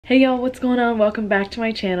Hey y'all, what's going on? Welcome back to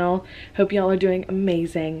my channel. Hope y'all are doing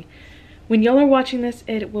amazing. When y'all are watching this,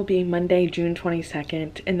 it will be Monday, June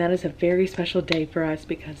 22nd, and that is a very special day for us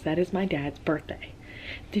because that is my dad's birthday.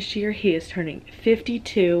 This year he is turning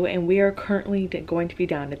 52 and we are currently going to be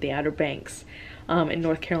down at the Outer Banks in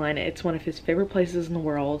North Carolina. It's one of his favorite places in the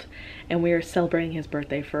world and we are celebrating his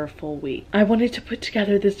birthday for a full week. I wanted to put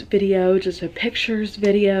together this video, just pictures,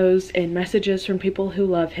 videos, and messages from people who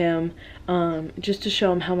love him, just to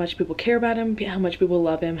show him how much people care about him, how much people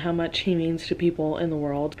love him, how much he means to people in the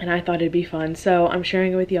world. And I thought it'd be fun, so I'm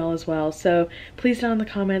sharing it with y'all as well. So please down in the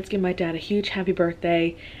comments give my dad a huge happy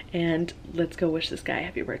birthday and let's go wish this guy a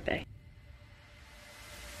happy birthday.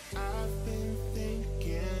 I've been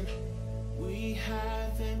thinking we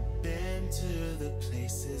haven't been to the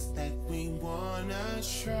places that we wanna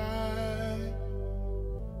try.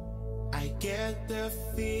 I get the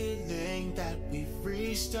feeling that we've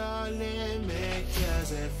reached our limit,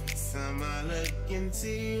 'cause every time I look into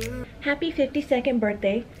you. Happy 52nd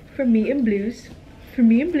birthday from me and Blues. From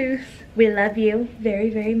me and Blues. We love you very,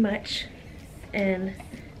 very much. And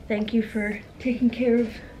thank you for taking care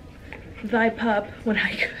of thy pup when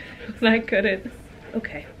I couldn't.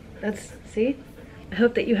 Okay, see? I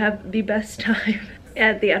hope that you have the best time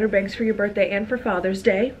at the Outer Banks for your birthday and for Father's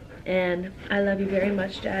Day. And I love you very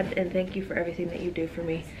much, Dad, and thank you for everything that you do for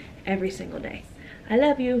me every single day. I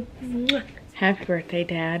love you. Mwah. Happy birthday,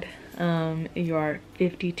 Dad. You are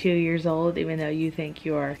 52 years old, even though you think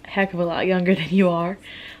you are a heck of a lot younger than you are.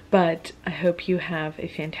 But I hope you have a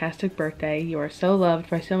fantastic birthday. You are so loved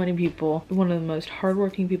by so many people. One of the most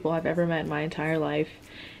hardworking people I've ever met in my entire life.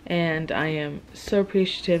 And I am so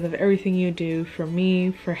appreciative of everything you do for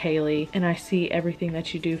me, for Haley. And I see everything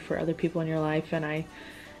that you do for other people in your life, and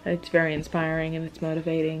it's very inspiring and it's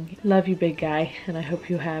motivating. Love you, big guy, and I hope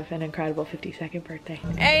you have an incredible 52nd birthday.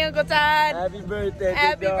 Hey, Uncle Todd. Happy birthday,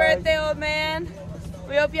 Happy birthday, old man.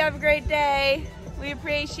 We hope you have a great day. We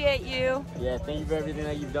appreciate you. Yeah, thank you for everything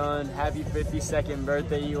that you've done. Happy 52nd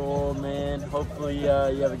birthday, you old man. Hopefully you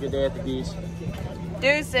have a good day at the beach.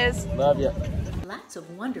 Deuces. Love you. Lots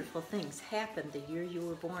of wonderful things happened the year you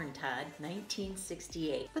were born, Todd,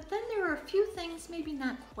 1968. But then there are a few things maybe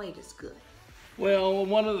not quite as good. Well,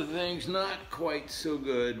 one of the things not quite so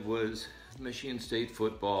good was Michigan State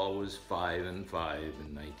football was 5-5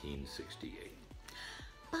 in 1968.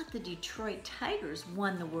 But the Detroit Tigers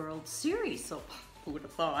won the World Series, so who would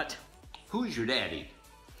have thought? Who's your daddy?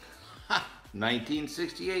 Ha!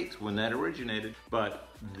 1968 when that originated. But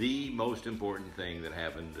the most important thing that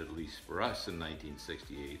happened, at least for us in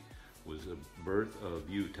 1968, was the birth of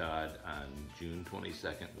you, Todd, on June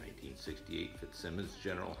 22nd, 1968, Fitzsimmons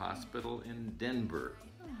General Hospital in Denver.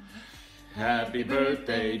 Happy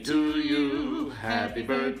birthday to you, happy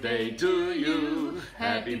birthday to you,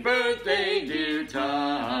 happy birthday, dear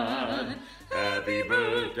Todd, happy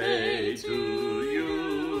birthday to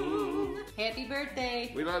you. Happy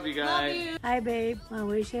birthday. We love you guys. Love you. Hi babe, I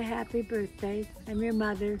wish you a happy birthday. I'm your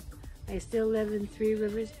mother. I still live in Three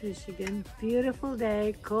Rivers, Michigan. Beautiful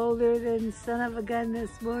day, colder than son of a gun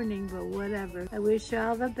this morning, but whatever. I wish you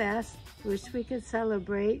all the best. Wish we could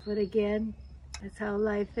celebrate, but again, that's how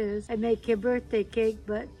life is. I make you a birthday cake,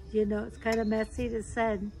 but you know, it's kind of messy to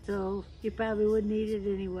send, so you probably wouldn't eat it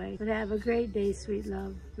anyway. But have a great day, sweet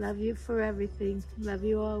love. Love you for everything. Love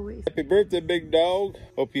you always. Happy birthday, big dog.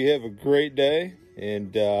 Hope you have a great day.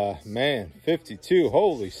 And man, 52,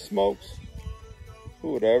 holy smokes.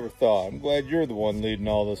 Who would have ever thought? I'm glad you're the one leading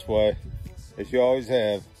all this way, as you always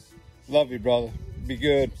have. Love you, brother. Be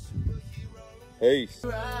good. Peace.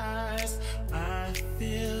 I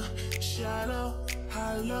feel shallow,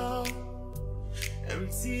 hollow,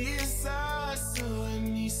 empty inside, so I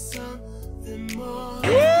need something more.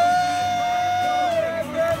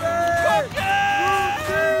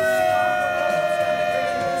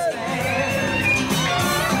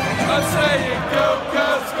 I'm saying go,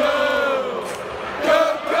 Cubs, go!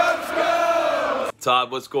 Go, Cubs, go!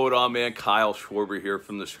 Todd, what's going on, man? Kyle Schwarber here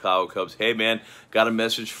from the Chicago Cubs. Hey, man, got a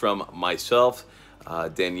message from myself,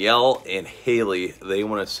 Danielle, and Haley. They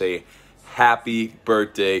want to say happy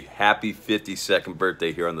birthday, happy 52nd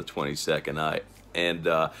birthday here on the 22nd. And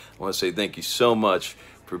I want to say thank you so much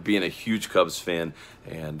for being a huge Cubs fan,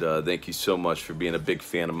 and thank you so much for being a big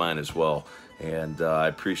fan of mine as well. And I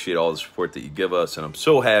appreciate all the support that you give us, and I'm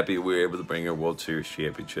so happy we were able to bring our World Series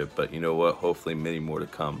championship. But you know what? Hopefully many more to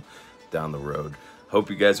come down the road.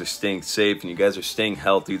 Hope you guys are staying safe and you guys are staying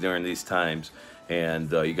healthy during these times.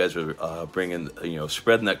 And you guys are bringing,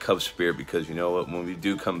 spreading that Cubs spirit, because you know what? When we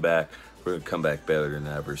do come back, we're going to come back better than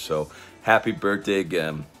ever. So happy birthday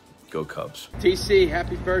again. Go Cubs. TC,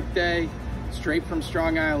 happy birthday. Straight from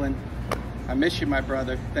Strong Island. I miss you, my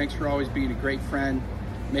brother. Thanks for always being a great friend,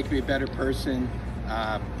 making me a better person,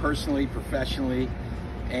 personally, professionally,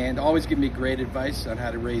 and always giving me great advice on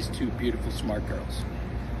how to raise two beautiful, smart girls.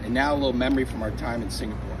 And now a little memory from our time in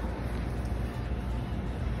Singapore.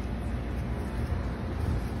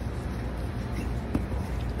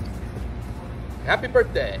 Happy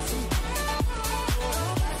birthday!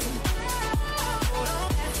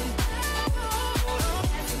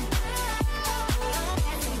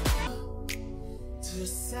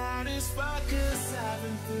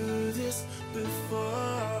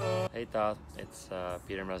 Hey Todd, it's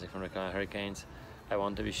Petr Mrazek from the Hurricanes. I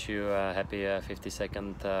want to wish you a happy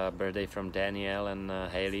 52nd birthday from Danielle and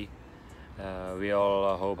Haley. We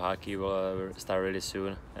all hope hockey will start really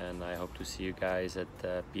soon, and I hope to see you guys at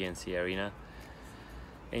the PNC Arena.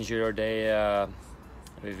 Enjoy your day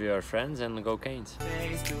with your friends and go Canes.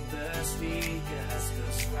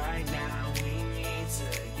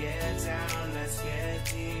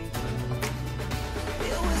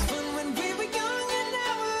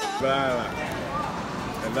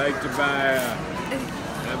 I'd like to buy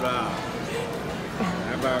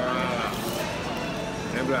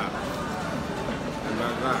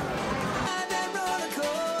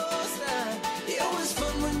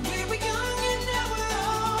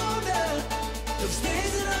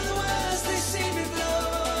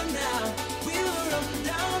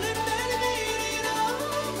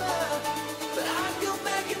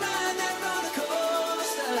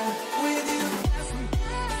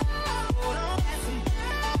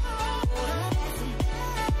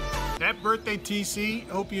Happy birthday, TC.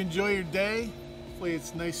 Hope you enjoy your day. Hopefully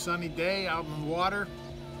it's a nice sunny day out in the water.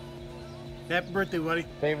 Happy birthday, buddy.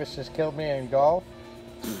 Davis just killed me in golf.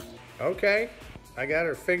 Okay, I got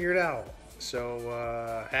her figured out.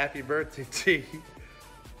 So happy birthday, T.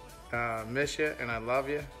 Miss you and I love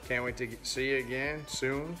you. Can't wait to see you again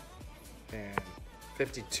soon. And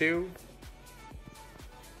 52.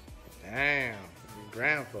 Damn,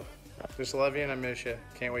 grandpa. Just love you and I miss you.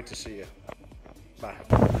 Can't wait to see you. Bye.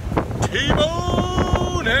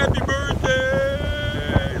 T-Bone, happy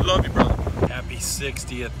birthday! Love you, brother. Happy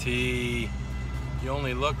 60th, T. You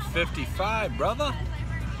only look 55, brother.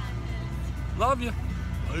 Love you.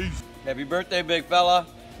 Peace. Happy birthday, big fella.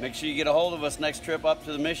 Make sure you get a hold of us next trip up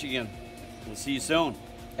to the Michigan. We'll see you soon.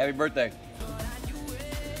 Happy birthday.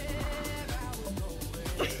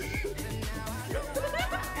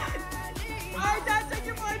 Alright, Dad, take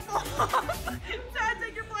your blindfold off. Dad,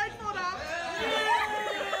 take your blindfold off.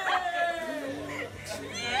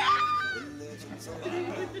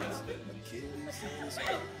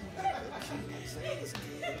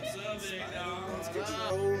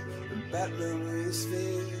 Bad memories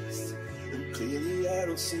fixed, and clearly I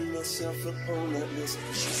don't see myself upon that list.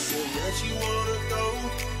 She said, where'd you wanna go?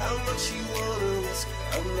 How much you wanna risk?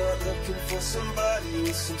 I'm not looking for somebody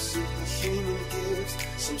with some superhuman gifts,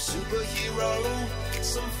 some superhero,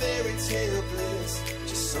 some fairy tale bliss,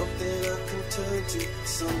 just something I can turn to,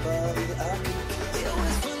 somebody I can kiss. It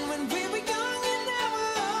was fun when we were young and now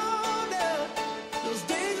we're older. Those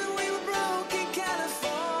days when we were broke in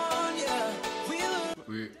California.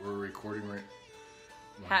 We're recording right.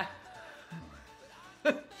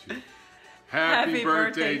 Happy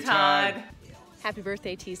birthday, Todd. Happy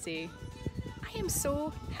birthday, TC. I am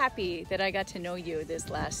so happy that I got to know you this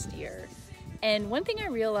last year. And one thing I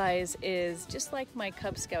realize is, just like my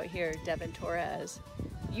Cub Scout here, Devin Torres,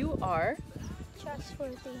 you are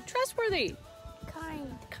trustworthy,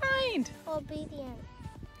 kind, obedient,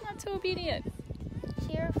 not so obedient,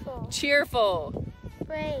 cheerful,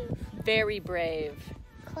 brave, very brave,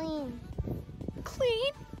 clean,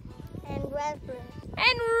 and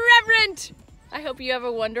reverent. I hope you have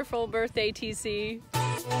a wonderful birthday, TC.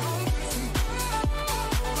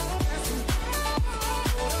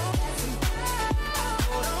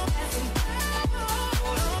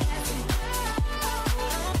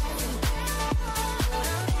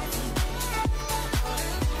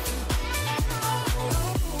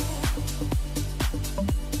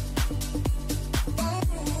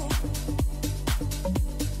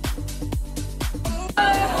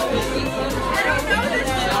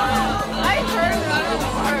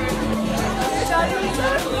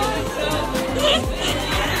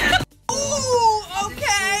 Ooh,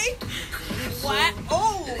 okay. What?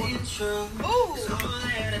 Oh. Ooh.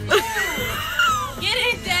 Get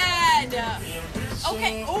it, Dad.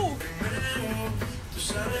 Okay. Ooh.